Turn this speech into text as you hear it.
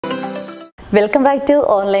Welcome back to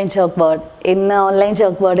Online Chalkboard. In Online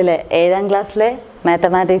Chalkboard, 7th class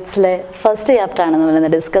Mathematics first chapter we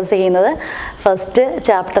discuss the first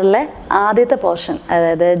chapter the portion,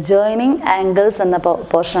 the joining angles and the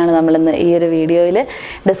portion we in this video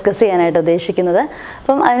discuss the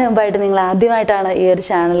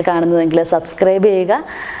channel subscribe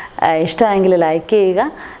like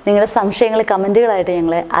comment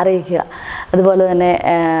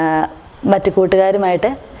മറ്റു കൂട്ടുകാരുമായിട്ട്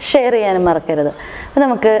share ചെയ്യാനും മറക്കരുത്. അപ്പോൾ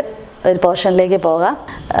നമുക്ക് ഒരു പോർഷനിലേക്ക് പോകാം.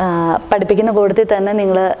 പഠിപ്പിക്കുന്ന കൂട്ടത്തിൽ തന്നെ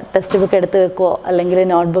നിങ്ങൾ ടെക്സ്റ്റ് ബുക്ക് എടുത്ത് വെക്കോ അല്ലെങ്കിൽ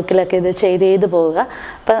നോട്ട് ബുക്കിലൊക്കെ ഇത് ചെയ്ത് പോവുക.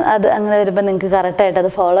 അപ്പോൾ അത് അങ്ങനെ വരുമ്പോൾ നിങ്ങൾക്ക് കറക്റ്റ് ആയിട്ട്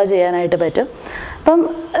അത് ഫോളോ ചെയ്യാനായിട്ട് പറ്റും. അപ്പം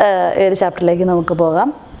ഈ ഒരു ചാപ്റ്ററിലേക്ക് നമുക്ക്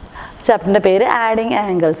പോകാം. ചാപ്റ്ററിൻ്റെ പേര് ആഡിങ്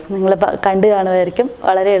ആംഗിൾസ്. നിങ്ങൾ കണ്ടു കാണുമായിരിക്കും.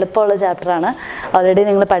 വളരെ എളുപ്പമുള്ള ചാപ്റ്ററാണ്. ഓൾറെഡി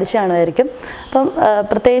നിങ്ങൾ പഠിച്ചു കാണുമായിരിക്കും. അപ്പം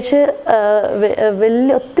പ്രത്യേകിച്ച്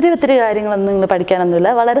ഒത്തിരി കാര്യങ്ങളൊന്നും നിങ്ങൾ പഠിക്കാനൊന്നുമില്ല.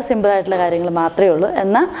 വളരെ സിമ്പിളായിട്ടുള്ള കാര്യങ്ങൾ മാത്രമേ ഉള്ളൂ.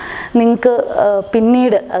 എന്നാൽ നിങ്ങൾക്ക്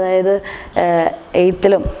പിന്നീട് അതായത്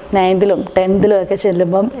 8th-ലും 9th-ലും 10th-ലും ഒക്കെ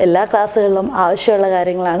ചെല്ലുമ്പം എല്ലാ ക്ലാസ്സുകളിലും ആവശ്യമുള്ള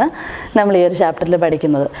കാര്യങ്ങളാണ് നമ്മൾ ഈ ഒരു ചാപ്റ്ററിൽ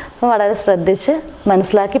പഠിക്കുന്നത്. അപ്പം വളരെ ശ്രദ്ധിച്ച്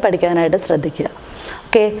മനസ്സിലാക്കി പഠിക്കാനായിട്ട് ശ്രദ്ധിക്കുക.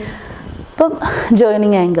 ഓക്കെ. അപ്പം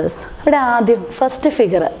ജോയിനിങ് ആംഗിൾസ്. ഇവിടെ ആദ്യം ഫസ്റ്റ്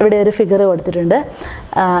ഫിഗർ, ഇവിടെ ഒരു ഫിഗർ കൊടുത്തിട്ടുണ്ട്.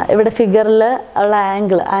 ഇവിടെ ഫിഗറിൽ ഉള്ള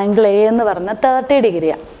ആംഗിൾ എ എന്ന് പറഞ്ഞാൽ 30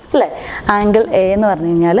 ഡിഗ്രിയാണ് അല്ലേ. ആംഗിൾ എ എന്ന് പറഞ്ഞു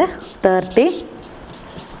കഴിഞ്ഞാൽ 30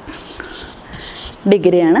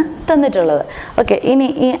 ഡിഗ്രിയാണ് തന്നിട്ടുള്ളത്. ഓക്കെ. ഇനി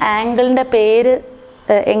ഈ ആംഗിളിൻ്റെ പേര്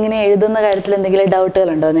എങ്ങനെ എഴുതുന്ന കാര്യത്തിൽ എന്തെങ്കിലും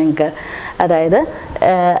ഡൗട്ടുകളുണ്ടോ നിങ്ങൾക്ക്? അതായത്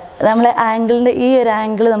നമ്മൾ ആംഗിളിൻ്റെ ഈ ഒരു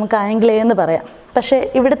ആംഗിൾ നമുക്ക് ആംഗിൾ എ എന്ന് പറയാം. പക്ഷേ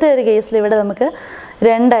ഇവിടുത്തെ ഒരു കേസിൽ ഇവിടെ നമുക്ക്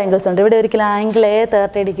 2 ആംഗിൾസ് ഉണ്ട്. ഇവിടെ ഒരിക്കലും ആംഗിൾ എ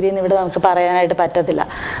 30 ഡിഗ്രി എന്ന് ഇവിടെ നമുക്ക് പറയാനായിട്ട് പറ്റത്തില്ല.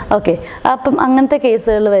 ഓക്കെ. അപ്പം അങ്ങനത്തെ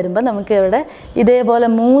കേസുകളിൽ വരുമ്പോൾ നമുക്ക് ഇവിടെ ഇതേപോലെ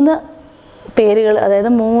 3 പേരുകൾ,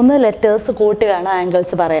 അതായത് 3 ലെറ്റേഴ്സ് കൂട്ടിയാണ്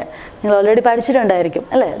ആംഗിൾസ് പറയാൻ. നിങ്ങൾ ഓൾറെഡി പഠിച്ചിട്ടുണ്ടായിരിക്കും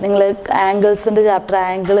അല്ലേ. നിങ്ങൾ ആംഗിൾസിൻ്റെ ചാപ്റ്റർ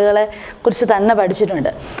ആംഗിളുകളെ കുറിച്ച് തന്നെ പഠിച്ചിട്ടുണ്ട്.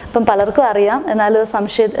 അപ്പം പലർക്കും അറിയാം. എന്നാലും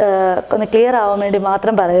ഒന്ന് ക്ലിയർ ആവാൻ വേണ്ടി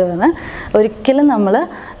മാത്രം പറയുകയാണ്. ഒരിക്കലും നമ്മൾ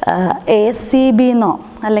ACB എന്നോ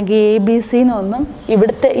അല്ലെങ്കിൽ ABC എന്നോ ഒന്നും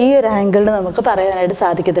ഇവിടുത്തെ ഈ ഒരു ആംഗിളിന് നമുക്ക് പറയാനായിട്ട്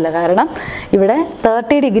സാധിക്കത്തില്ല. കാരണം ഇവിടെ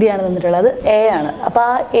 30 ഡിഗ്രിയാണ് തന്നിട്ടുള്ളത്, A ആണ്. അപ്പോൾ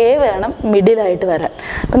ആ A വേണം മിഡിലായിട്ട് വരാൻ.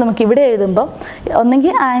 അപ്പം നമുക്കിവിടെ എഴുതുമ്പം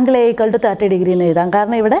ഒന്നെങ്കിൽ ആംഗിൾ A = 30 ഡിഗ്രി എന്ന് എഴുതാം.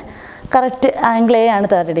 കാരണം ഇവിടെ കറക്റ്റ് ആംഗിൾ A ആണ്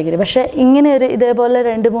 30 ഡിഗ്രി. പക്ഷേ ഇങ്ങനെ ഒരു ഇതേപോലെ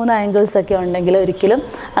 2-3 ആംഗിൾസ് ഒക്കെ ഉണ്ടെങ്കിൽ ഒരിക്കലും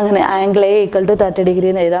അങ്ങനെ ആംഗിൾ A = 30 ഡിഗ്രി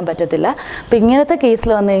എന്ന് എഴുതാൻ പറ്റത്തില്ല. അപ്പോൾ ഇങ്ങനത്തെ കേസിൽ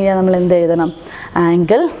വന്നു കഴിഞ്ഞാൽ നമ്മൾ എന്ത് എഴുതണം?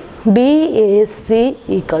 ആംഗിൾ BAC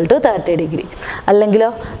 = 30 ഡിഗ്രി, അല്ലെങ്കിലോ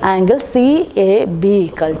ആംഗിൾ CAB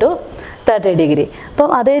 = 30 ഡിഗ്രി.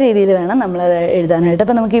 അപ്പം അതേ രീതിയിൽ വേണം നമ്മൾ എഴുതാനായിട്ട്.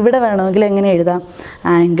 അപ്പം നമുക്ക് ഇവിടെ വേണമെങ്കിൽ എങ്ങനെ എഴുതാം?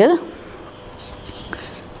 ആംഗിൾ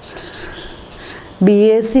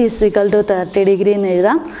BAC = 30 ഡിഗ്രി എന്ന്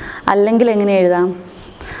എഴുതാം. അല്ലെങ്കിൽ എങ്ങനെ എഴുതാം?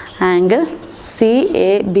 ആംഗിൾ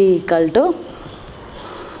CAB =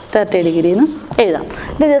 30 ഡിഗ്രി എന്ന് എഴുതാം.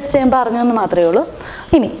 ഇത് ജസ്റ്റ് ഞാൻ പറഞ്ഞു എന്ന് മാത്രമേ ഉള്ളൂ.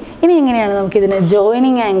 ഇനി എങ്ങനെയാണ് നമുക്കിതിന്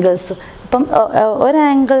ജോയിനിങ് ആംഗിൾസ്? ഇപ്പം ഒരു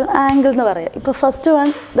ആംഗിൾ എന്ന് പറയാം. ഇപ്പോൾ first one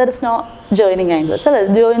there is no joining angles അല്ലേ,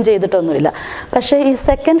 ജോയിൻ ചെയ്തിട്ടൊന്നുമില്ല. പക്ഷേ ഈ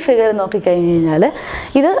സെക്കൻഡ് ഫിഗർ നോക്കിക്കഴിഞ്ഞ് കഴിഞ്ഞാൽ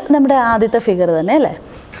ഇത് നമ്മുടെ ആദ്യത്തെ ഫിഗർ തന്നെ അല്ലേ.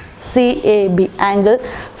 CAB, ആംഗിൾ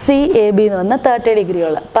CAB എന്ന് പറഞ്ഞാൽ 30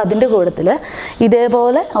 ഡിഗ്രിയുള്ള. അപ്പം അതിൻ്റെ കൂട്ടത്തിൽ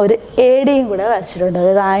ഇതേപോലെ ഒരു ADയും കൂടെ വരച്ചിട്ടുണ്ട്.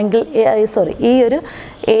 അതായത് ആംഗിൾ ഈ ഒരു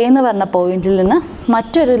A എന്ന് പറഞ്ഞ പോയിന്റിൽ നിന്ന്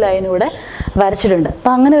മറ്റൊരു ലൈൻ കൂടെ വരച്ചിട്ടുണ്ട്.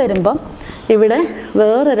 അപ്പം അങ്ങനെ വരുമ്പം ഇവിടെ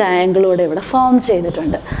വേറൊരു ആംഗിളൂടെ ഇവിടെ ഫോം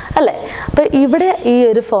ചെയ്തിട്ടുണ്ട് അല്ലേ. അപ്പോൾ ഇവിടെ ഈ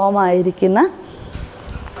ഒരു ഫോം ആയിരിക്കുന്ന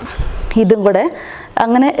ഇതും കൂടെ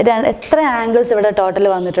അങ്ങനെ എത്ര ആംഗിൾസ് ഇവിടെ ടോട്ടൽ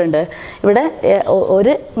വന്നിട്ടുണ്ട്? ഇവിടെ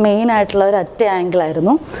ഒരു മെയിനായിട്ടുള്ള ഒരു ഒറ്റ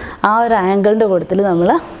ആംഗിളായിരുന്നു. ആ ഒരു ആംഗിളിൻ്റെ കൂട്ടത്തിൽ നമ്മൾ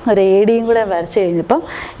ഒരു ADയും കൂടെ വരച്ച് കഴിഞ്ഞപ്പം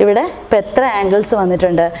ഇവിടെ ഇപ്പം എത്ര ആംഗിൾസ്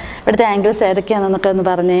വന്നിട്ടുണ്ട്? ഇവിടുത്തെ ആംഗിൾസ് ഏതൊക്കെയാണെന്നൊക്കെ ഒന്ന്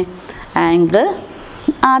പറഞ്ഞേ. ആംഗിൾ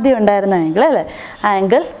ആദ്യം ഉണ്ടായിരുന്ന ആംഗിൾ അല്ലേ,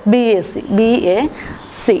 ആംഗിൾ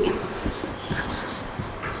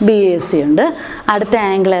BAC ഉണ്ട്. അടുത്ത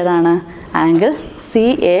ആംഗിൾ ഏതാണ്? ആംഗിൾ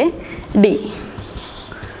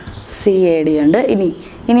CAD ഉണ്ട്.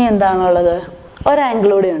 ഇനി എന്താണുള്ളത്?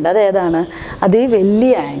 ഒരാംഗിളൂടെ ഉണ്ട്. അതേതാണ്? അത് ഈ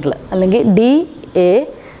വലിയ ആംഗിൾ, അല്ലെങ്കിൽ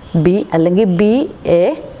DAB അല്ലെങ്കിൽ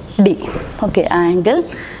BAD. Okay. Angle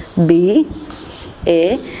BAD.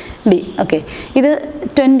 Okay. ഇത്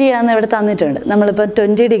 20 ആണെന്ന് ഇവിടെ തന്നിട്ടുണ്ട്. നമ്മളിപ്പോൾ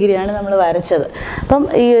 20 ഡിഗ്രിയാണ് നമ്മൾ വരച്ചത്. അപ്പം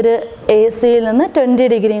ഈ ഒരു ACയിൽ നിന്ന് 20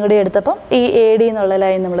 ഡിഗ്രിയും കൂടി എടുത്തപ്പം ഈ AD എന്നുള്ള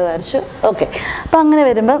ലൈൻ നമ്മൾ വരച്ചു. ഓക്കെ. അപ്പം അങ്ങനെ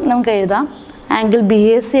വരുമ്പം നമുക്ക് എഴുതാം ആംഗിൾ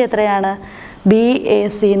BAC എത്രയാണ്?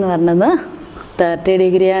 BAC എന്ന് പറഞ്ഞത് 30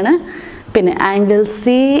 ഡിഗ്രിയാണ്. പിന്നെ ആംഗിൾ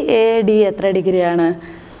CAD എത്ര ഡിഗ്രിയാണ്?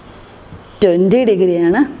 20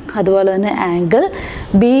 ഡിഗ്രിയാണ്. അതുപോലെ തന്നെ ആംഗിൾ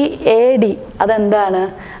BAD അതെന്താണ്?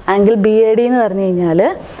 ആംഗിൾ BAD എന്ന് പറഞ്ഞു കഴിഞ്ഞാൽ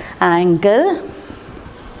angle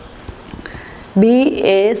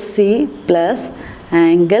BAC plus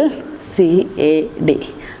angle C A D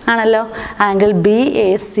ആണല്ലോ. Angle B A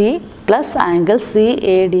C plus angle C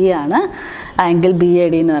A D ആണ് ആംഗിൾ ബി എ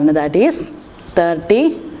ഡി എന്ന് പറഞ്ഞത്. That is 30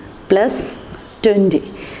 + 20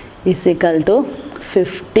 =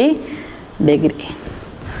 50 degree.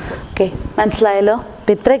 ഓക്കെ, മനസ്സിലായല്ലോ.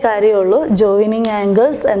 അപ്പം ഇത്രേ കാര്യമുള്ളൂ ജോയിനിങ്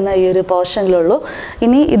ആംഗിൾസ് എന്ന ഈ ഒരു പോർഷനിലുള്ളൂ.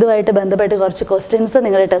 ഇനി ഇതുമായിട്ട് ബന്ധപ്പെട്ട് കുറച്ച് ക്വസ്റ്റ്യൻസ്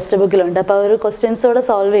നിങ്ങളുടെ ടെക്സ്റ്റ് ബുക്കിലുണ്ട്. അപ്പോൾ ആ ഒരു ക്വസ്റ്റ്യൻസോടെ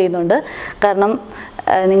സോൾവ് ചെയ്യുന്നുണ്ട്. കാരണം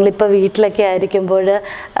നിങ്ങളിപ്പോൾ വീട്ടിലൊക്കെ ആയിരിക്കുമ്പോൾ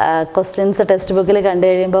ക്വസ്റ്റ്യൻസ് ടെക്സ്റ്റ് ബുക്കിൽ കണ്ടു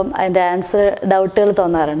കഴിയുമ്പം അതിൻ്റെ ആൻസർ ഡൗട്ടുകൾ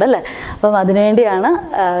തോന്നാറുണ്ട് അല്ലേ. അപ്പം അതിനുവേണ്ടിയാണ്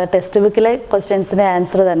ടെക്സ്റ്റ് ബുക്കിലെ ക്വസ്റ്റ്യൻസിൻ്റെ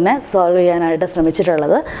ആൻസർ തന്നെ സോൾവ് ചെയ്യാനായിട്ട്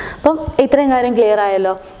ശ്രമിച്ചിട്ടുള്ളത്. അപ്പം ഇത്രയും കാര്യം ക്ലിയർ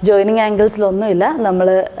ആയല്ലോ. ജോയിനിങ് ആംഗിൾസിലൊന്നുമില്ല. നമ്മൾ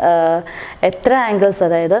എത്ര ആംഗിൾസ്,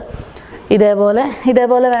 അതായത്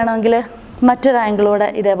ഇതേപോലെ വേണമെങ്കിൽ മറ്റൊരു ആംഗിളൂടെ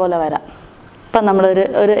ഇതേപോലെ വരാം. ഇപ്പം നമ്മളൊരു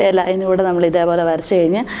ലൈനിലൂടെ നമ്മൾ ഇതേപോലെ വരച്ച്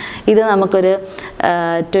കഴിഞ്ഞ് ഇത് നമുക്കൊരു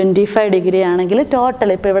 25 ഡിഗ്രി ആണെങ്കിൽ ടോട്ടൽ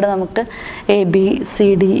ഇപ്പോൾ ഇവിടെ നമുക്ക്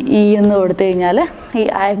ABCDE എന്ന് കൊടുത്തു കഴിഞ്ഞാൽ ഈ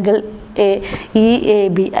ആംഗിൾ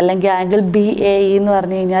EAB അല്ലെങ്കിൽ ആംഗിൾ BAE എന്ന്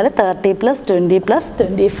പറഞ്ഞു കഴിഞ്ഞാൽ 30 + 20 +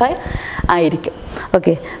 25 ആയിരിക്കും.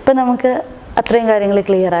 ഓക്കെ, അപ്പം നമുക്ക് അത്രയും കാര്യങ്ങൾ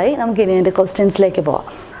ക്ലിയറായി. നമുക്ക് ഇനി എൻ്റെ ക്വസ്റ്റ്യൻസിലേക്ക് പോവാം.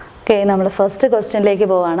 ഓക്കെ, നമ്മൾ ഫസ്റ്റ് ക്വസ്റ്റ്യനിലേക്ക്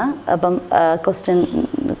പോവാണ്. അപ്പം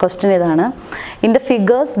ക്വസ്റ്റ്യൻ ഇതാണ്. In the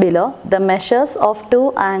figures below the measures of 2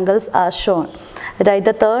 angles are shown. Write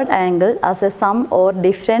the third angle as A some or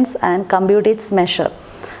difference and compute it's measure.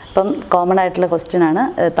 അപ്പം കോമൺ ആയിട്ടുള്ള ക്വസ്റ്റ്യൻ ആണ്.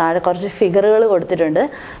 താഴെ കുറച്ച് ഫിഗറുകൾ കൊടുത്തിട്ടുണ്ട്.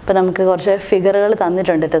 അപ്പോൾ നമുക്ക് കുറച്ച് ഫിഗറുകൾ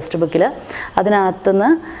തന്നിട്ടുണ്ട് ടെക്സ്റ്റ് ബുക്കിൽ.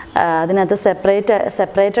 അതിനകത്ത്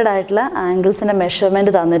സെപ്പറേറ്റഡ് ആയിട്ടുള്ള ആംഗിൾസിൻ്റെ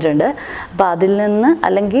മെഷർമെൻറ്റ് തന്നിട്ടുണ്ട്. അപ്പോൾ അതിൽ നിന്ന്,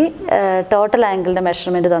 അല്ലെങ്കിൽ ടോട്ടൽ ആംഗിളിൻ്റെ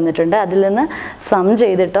മെഷർമെൻറ്റ് തന്നിട്ടുണ്ട്. അതിൽ നിന്ന് സം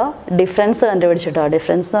ചെയ്തിട്ടോ ഡിഫറൻസ് കണ്ടുപിടിച്ചിട്ടോ,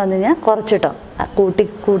 ഡിഫറൻസ് എന്ന് പറഞ്ഞു കഴിഞ്ഞാൽ കുറച്ചിട്ടോ,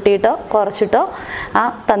 കൂട്ടിയിട്ടോ കുറച്ചിട്ടോ ആ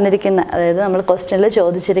തന്നിരിക്കുന്ന, അതായത് നമ്മൾ ക്വസ്റ്റ്യനിൽ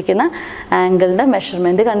ചോദിച്ചിരിക്കുന്ന ആംഗിളിൻ്റെ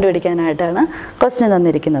മെഷർമെൻറ്റ് കണ്ടുപിടിക്കാനായിട്ടാണ് ക്വസ്റ്റ്യൻ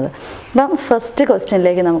തന്നിരിക്കുന്നത്. അപ്പം ഫസ്റ്റ്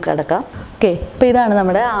ക്വസ്റ്റ്യനിലേക്ക് നമുക്ക് കടക്കാം. ഓക്കെ, അപ്പോൾ ഇതാണ്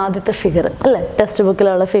നമ്മുടെ ആദ്യത്തെ ഫിഗർ അല്ലേ. ടെക്സ്റ്റ്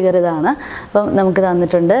ബുക്കിലുള്ള ഫിഗർ ഇതാണ്. അപ്പം നമുക്ക്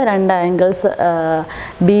തന്നിട്ടുണ്ട് 2 ആംഗിൾസ്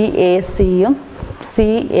BACയും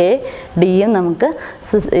CADയും നമുക്ക്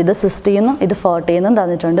ഇത് 60 എന്നും ഇത് 40 എന്നും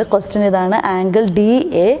തന്നിട്ടുണ്ട്. ക്വസ്റ്റ്യൻ ഇതാണ്, ആംഗിൾ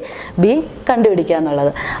DAB കണ്ടുപിടിക്കുക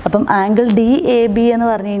എന്നുള്ളത്. അപ്പം ആംഗിൾ DAB എന്ന്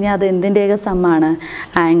പറഞ്ഞു കഴിഞ്ഞാൽ അത് എന്തിൻ്റെയൊക്കെ സമ്മാണ്?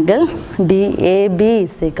 Angle DAB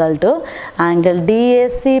 = angle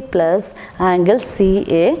DAC + angle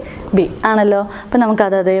CAB ആണല്ലോ. അപ്പം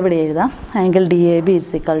നമുക്കത് അതേപടി എഴുതാം. Angle DAB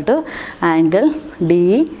 = angle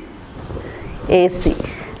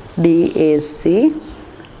DAC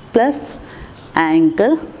 +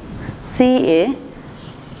 angle CAB.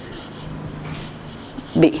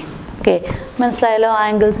 Okay, മനസ്സിലായല്ലോ.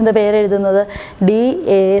 ആംഗിൾസിൻ്റെ പേര് എഴുതുന്നത്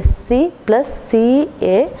DAC +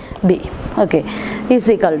 CAB. Okay,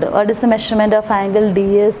 what is the measurement of angle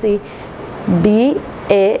DAC?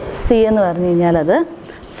 DAC എന്ന് പറഞ്ഞു കഴിഞ്ഞാൽ അത്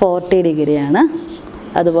 40 ഡിഗ്രിയാണ്.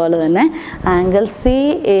 അതുപോലെ തന്നെ ആംഗിൾ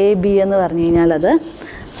CAB എന്ന് പറഞ്ഞു കഴിഞ്ഞാൽ അത്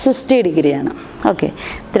 60 ഡിഗ്രിയാണ്. ഓക്കെ,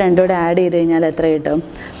 ഇത് രണ്ടും കൂടെ ആഡ് ചെയ്ത് കഴിഞ്ഞാൽ എത്ര കിട്ടും?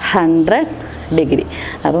 100 ഡിഗ്രി.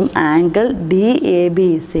 അപ്പം ആംഗിൾ DAB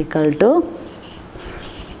 =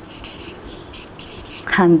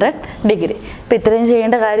 100 ഡിഗ്രി. ഇപ്പം ഇത്രയും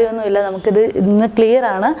ചെയ്യേണ്ട കാര്യമൊന്നുമില്ല. നമുക്കിത് ഇന്ന് ക്ലിയർ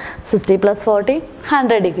ആണ്. 60 + 40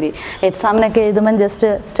 100 degree. എക്സാമിനൊക്കെ എഴുതുമ്പം just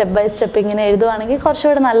step by step ഇങ്ങനെ എഴുതുവാണെങ്കിൽ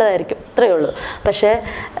കുറച്ചുകൂടെ നല്ലതായിരിക്കും. ഇത്രയേ ഉള്ളൂ. പക്ഷേ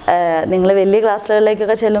നിങ്ങൾ വലിയ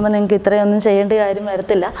ക്ലാസ്സുകളിലേക്കൊക്കെ ചെല്ലുമ്പോൾ നിങ്ങൾക്ക് ഇത്രയൊന്നും ചെയ്യേണ്ട കാര്യം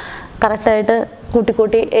വരത്തില്ല. കറക്റ്റായിട്ട്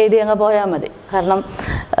കൂട്ടി എഴുതി അങ്ങ് പോയാൽ മതി. കാരണം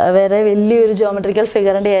വേറെ വലിയൊരു ജോമെട്രിക്കൽ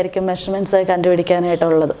ഫിഗറിൻ്റെ ആയിരിക്കും മെഷർമെൻറ്റ്സ്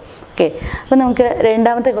കണ്ടുപിടിക്കാനായിട്ടുള്ളത്. ഓക്കെ, അപ്പോൾ നമുക്ക്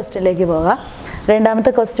രണ്ടാമത്തെ ക്വസ്റ്റ്യനിലേക്ക് പോകാം.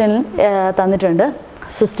 രണ്ടാമത്തെ ക്വസ്റ്റ്യൻ തന്നിട്ടുണ്ട്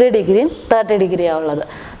 60 ഡിഗ്രിയും 30 ഡിഗ്രിയാണ് ഉള്ളത്.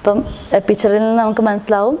 അപ്പം പിക്ചറിൽ നിന്ന് നമുക്ക്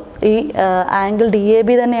മനസ്സിലാവും ഈ ആംഗിൾ DAB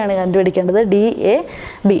തന്നെയാണ് കണ്ടുപിടിക്കേണ്ടത്,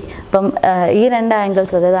 DAB. അപ്പം ഈ 2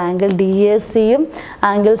 ആംഗിൾസ്, അതായത് ആംഗിൾ DACയും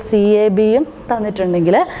ആംഗിൾ CABയും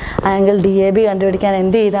തന്നിട്ടുണ്ടെങ്കിൽ ആംഗിൾ DAB കണ്ടുപിടിക്കാൻ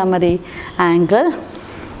എന്ത് ചെയ്താൽ മതി? ആംഗിൾ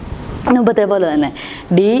മുമ്പത്തെ പോലെ തന്നെ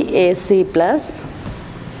DAC +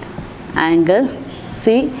 angle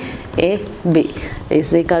CAB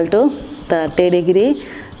 = 30 degree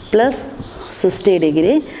 + 60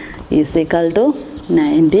 degree =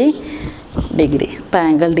 90 degree. അപ്പം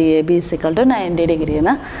ആംഗിൾ DAB = 90 ഡിഗ്രി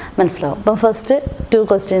എന്ന് മനസ്സിലാവും. അപ്പം ഫസ്റ്റ് 2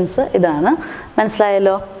 ക്വസ്റ്റ്യൻസ് ഇതാണ്.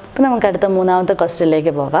 മനസ്സിലായല്ലോ. അപ്പം നമുക്ക് അടുത്ത മൂന്നാമത്തെ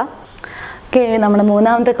ക്വസ്റ്റ്യനിലേക്ക് പോകാം. ഓക്കെ, നമ്മുടെ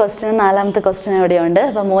മൂന്നാമത്തെ ക്വസ്റ്റ്യൻ നാലാമത്തെ ക്വസ്റ്റ്യൻ എവിടെയുണ്ട്?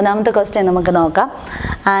 അപ്പം മൂന്നാമത്തെ ക്വസ്റ്റ്യൻ നമുക്ക് നോക്കാം.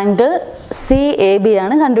 ആംഗിൾ CAB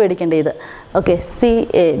ആണ് കണ്ടുപിടിക്കേണ്ടത്. ഓക്കെ,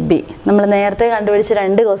 CAB നമ്മൾ നേരത്തെ കണ്ടുപിടിച്ച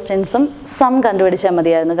 2 ക്വസ്റ്റ്യൻസും സം കണ്ടുപിടിച്ചാൽ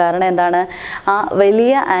മതിയായിരുന്നു. കാരണം എന്താണ്? ആ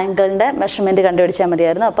വലിയ ആംഗിളിൻ്റെ മെഷർമെൻറ്റ് കണ്ടുപിടിച്ചാൽ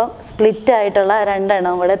മതിയായിരുന്നു. അപ്പം സ്പ്ലിറ്റ് ആയിട്ടുള്ള 2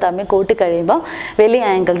 എണ്ണവും കൂടെ തമ്മിൽ കൂട്ടിക്കഴിയുമ്പോൾ വലിയ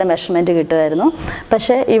ആംഗിളിൻ്റെ മെഷർമെൻറ്റ് കിട്ടുമായിരുന്നു.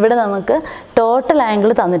 പക്ഷേ ഇവിടെ നമുക്ക് ടോട്ടൽ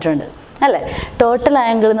ആംഗിൾ തന്നിട്ടുണ്ട്. അല്ലേ? ടോട്ടൽ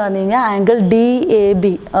ആംഗിൾ എന്ന് പറഞ്ഞു കഴിഞ്ഞാൽ ആംഗിൾ DAB.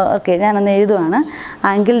 ഓക്കെ, ഞാനൊന്ന് എഴുതുവാണ്.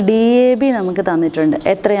 ആംഗിൾ DAB നമുക്ക് തന്നിട്ടുണ്ട്.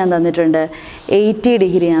 എത്രയാണെന്ന് തന്നിട്ടുണ്ട്? 80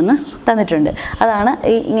 ഡിഗ്രിയാണെന്ന് തന്നിട്ടുണ്ട്. അതാണ്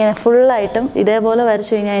ഈ ഇങ്ങനെ ഫുള്ളായിട്ടും ഇതേപോലെ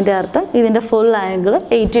വരച്ചു കഴിഞ്ഞാൽ അതിൻ്റെ അർത്ഥം ഇതിൻ്റെ ഫുൾ ആംഗിൾ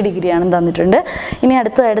 80 ഡിഗ്രിയാണെന്ന് തന്നിട്ടുണ്ട്. ഇനി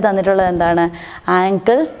അടുത്തതായിട്ട് തന്നിട്ടുള്ളത് എന്താണ്?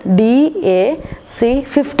 ആംഗിൾ DAC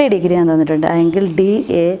 50 ഡിഗ്രിയാണെന്ന് തന്നിട്ടുണ്ട്. ആംഗിൾ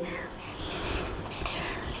DAC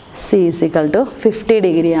 = 50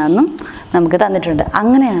 ഡിഗ്രിയാണെന്നും നമുക്ക് തന്നിട്ടുണ്ട്.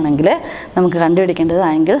 അങ്ങനെയാണെങ്കിൽ നമുക്ക് കണ്ടുപിടിക്കേണ്ടത്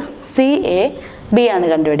ആംഗിൾ CAB ആണ്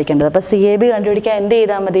കണ്ടുപിടിക്കേണ്ടത്. അപ്പോൾ CAB കണ്ടുപിടിക്കാൻ എന്ത്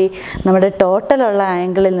ചെയ്താൽ മതി? നമ്മുടെ ടോട്ടലുള്ള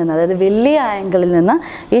ആംഗിളിൽ നിന്ന്, അതായത് വലിയ ആംഗിളിൽ നിന്ന്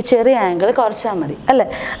ഈ ചെറിയ ആംഗിൾ കുറച്ചാൽ മതി അല്ലേ?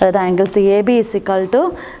 അതായത് angle CAB =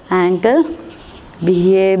 angle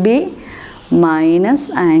BAB minus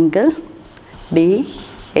angle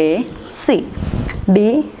DAC.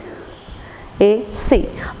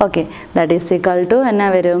 Okay, that is equal to എന്നാ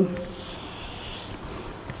വരും?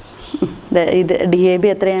 ഇത് DAB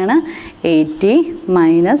എത്രയാണ്? 80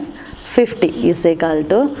 മൈനസ് 50 =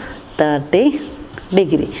 30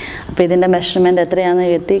 ഡിഗ്രി. അപ്പോൾ ഇതിൻ്റെ മെഷർമെൻറ്റ്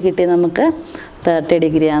എത്രയാണെന്ന് കിട്ടി നമുക്ക്? 30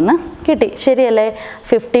 ഡിഗ്രിയാണെന്ന് കിട്ടി. ശരിയല്ലേ?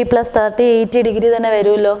 50 + 30 80 ഡിഗ്രി തന്നെ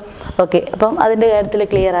വരുമല്ലോ. ഓക്കെ, അപ്പം അതിൻ്റെ കാര്യത്തിൽ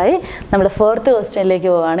ക്ലിയറായി. നമ്മുടെ 4th ക്വസ്റ്റ്യനിലേക്ക്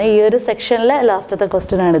പോവുകയാണ്. ഈ ഒരു സെക്ഷനിലെ ലാസ്റ്റത്തെ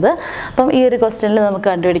ക്വസ്റ്റ്യനാണിത്. അപ്പം ഈ ഒരു ക്വസ്റ്റ്യനിൽ നമുക്ക്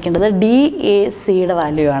കണ്ടുപിടിക്കേണ്ടത് DACയുടെ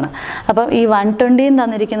വാല്യൂ ആണ്. അപ്പം ഈ 120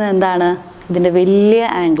 തന്നിരിക്കുന്നത് എന്താണ്? ഇതിൻ്റെ വലിയ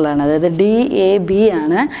ആംഗിളാണ്, അതായത് DAB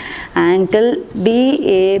ആണ്. ആംഗിൾ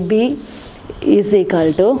DAB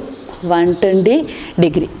 = 120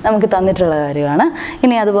 ഡിഗ്രി നമുക്ക് തന്നിട്ടുള്ള കാര്യമാണ്.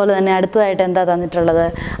 ഇനി അതുപോലെ തന്നെ അടുത്തതായിട്ട് എന്താ തന്നിട്ടുള്ളത്?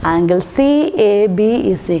 ആംഗിൾ CAB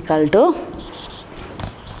 =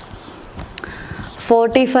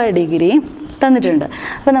 45 ഡിഗ്രി തന്നിട്ടുണ്ട്.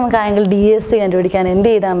 അപ്പോൾ നമുക്ക് ആംഗിൾ DAC കണ്ടുപിടിക്കാൻ എന്ത്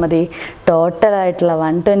ചെയ്താൽ മതി? ടോട്ടലായിട്ടുള്ള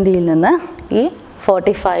 120ൽ നിന്ന് ഈ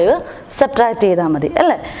 45 സബ്ട്രാക്റ്റ് ചെയ്താൽ മതി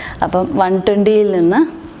അല്ലേ? അപ്പം 120ൽ നിന്ന്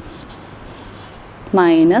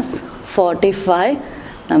മൈനസ് 45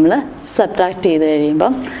 നമ്മൾ സബ്ട്രാക്റ്റ് ചെയ്ത്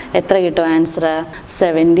കഴിയുമ്പം എത്ര കിട്ടും? ആൻസർ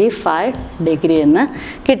 75 ഡിഗ്രി എന്ന്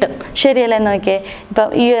കിട്ടും. ശരിയല്ലേ? എന്ന് നോക്കിയേ. ഇപ്പം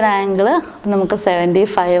ഈ ഒരു ആംഗിൾ നമുക്ക്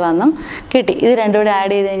 75 വന്നും കിട്ടി. ഇത് രണ്ടും കൂടി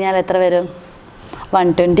ആഡ് ചെയ്ത് കഴിഞ്ഞാൽ എത്ര വരും?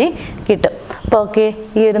 120 കിട്ടും. അപ്പോൾ ഓക്കെ,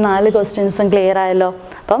 ഈ ഒരു 4 ക്വസ്റ്റ്യൻസും ക്ലിയർ ആയല്ലോ.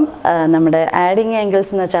 അപ്പം നമ്മുടെ ആഡിങ്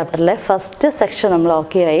ആംഗിൾസ് എന്ന ചാപ്റ്ററിലെ ഫസ്റ്റ് സെക്ഷൻ നമ്മൾ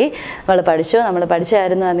ഓക്കെ ആയി. നമ്മൾ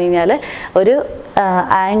പഠിച്ചായിരുന്നു പറഞ്ഞു കഴിഞ്ഞാൽ ഒരു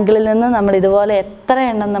ആംഗിളിൽ നിന്ന് നമ്മൾ ഇതുപോലെ എത്ര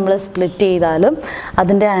എണ്ണം നമ്മൾ സ്പ്ലിറ്റ് ചെയ്താലും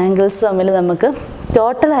അതിൻ്റെ ആംഗിൾസ് തമ്മിൽ നമുക്ക്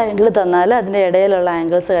ടോട്ടൽ ആംഗിൾ തന്നാൽ അതിൻ്റെ ഇടയിലുള്ള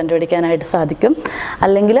ആംഗിൾസ് കണ്ടുപിടിക്കാനായിട്ട് സാധിക്കും.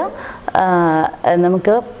 അല്ലെങ്കിൽ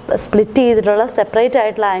നമുക്ക് സ്പ്ലിറ്റ് ചെയ്തിട്ടുള്ള സെപ്പറേറ്റ്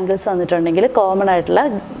ആയിട്ടുള്ള ആംഗിൾസ് തന്നിട്ടുണ്ടെങ്കിൽ കോമൺ ആയിട്ടുള്ള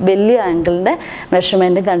വലിയ ആംഗിളിൻ്റെ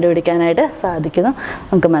മെഷർമെൻറ്റും കണ്ടുപിടിക്കാനായിട്ട് സാധിക്കുന്നു.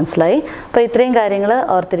 നമുക്ക് മനസ്സിലായി. അപ്പോൾ ഇത്രയും കാര്യങ്ങൾ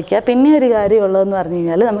ഓർത്തിരിക്കുക. പിന്നെ ഒരു കാര്യം ഉള്ളതെന്ന് പറഞ്ഞു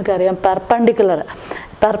കഴിഞ്ഞാൽ നമുക്കറിയാം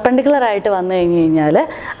പെർപെൻഡിക്കുലർ ആയിട്ട് വന്നു കഴിഞ്ഞാൽ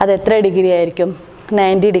അത് എത്ര ഡിഗ്രി ആയിരിക്കും?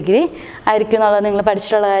 90 ഡിഗ്രി ആയിരിക്കും എന്നുള്ളത് നിങ്ങൾ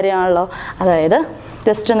പഠിച്ചിട്ടുള്ള കാര്യമാണല്ലോ. അതായത്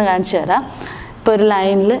ജസ്റ്റ് ഒന്ന് കാണിച്ചു തരാം. ഇപ്പോൾ ഒരു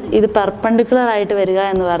ലൈനിൽ ഇത് പെർപെൻഡിക്കുലർ ആയിട്ട് വരിക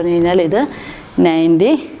എന്ന് പറഞ്ഞു കഴിഞ്ഞാൽ ഇത്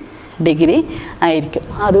 90 ഡിഗ്രി ആയിരിക്കും.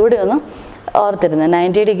 അതുകൂടി ഒന്ന് ഓർത്തിരുന്നത്.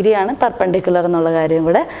 90 ഡിഗ്രിയാണ് പെർപെൻഡിക്കുലർ എന്നുള്ള കാര്യം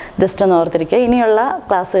കൂടെ ജസ്റ്റ് ഒന്ന് ഓർത്തിരിക്കുക. ഇനിയുള്ള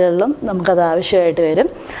ക്ലാസ്സുകളിലും നമുക്കത് ആവശ്യമായിട്ട് വരും.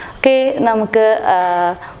 ഓക്കെ, നമുക്ക്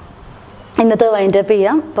ഇന്നത്തെ വൈൻഡപ്പ്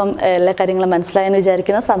ചെയ്യാം. അപ്പം എല്ലാ കാര്യങ്ങളും മനസ്സിലായെന്ന്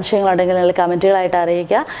വിചാരിക്കുന്നു. സംശയങ്ങളുണ്ടെങ്കിൽ നിങ്ങൾ കമൻറ്റുകളായിട്ട്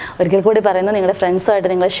അറിയിക്കുക. ഒരിക്കൽ കൂടി പറയുന്നു, നിങ്ങളുടെ ഫ്രണ്ട്സുമായിട്ട്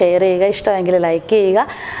നിങ്ങൾ ഷെയർ ചെയ്യുക, ഇഷ്ടമെങ്കിൽ ലൈക്ക് ചെയ്യുക,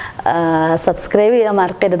 സബ്സ്ക്രൈബ് ചെയ്യാൻ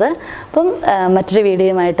മറക്കരുത്. അപ്പം മറ്റൊരു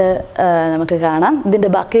വീഡിയോയുമായിട്ട് നമുക്ക് കാണാം.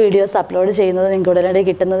 ഇതിൻ്റെ ബാക്കി വീഡിയോസ് അപ്ലോഡ് ചെയ്യുന്നത് നിങ്ങൾക്ക് ഉടനടി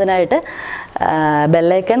കിട്ടുന്നതിനായിട്ട്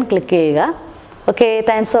ബെല്ലൈക്കൺ ക്ലിക്ക് ചെയ്യുക. Okay,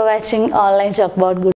 thanks for watching online chalk board.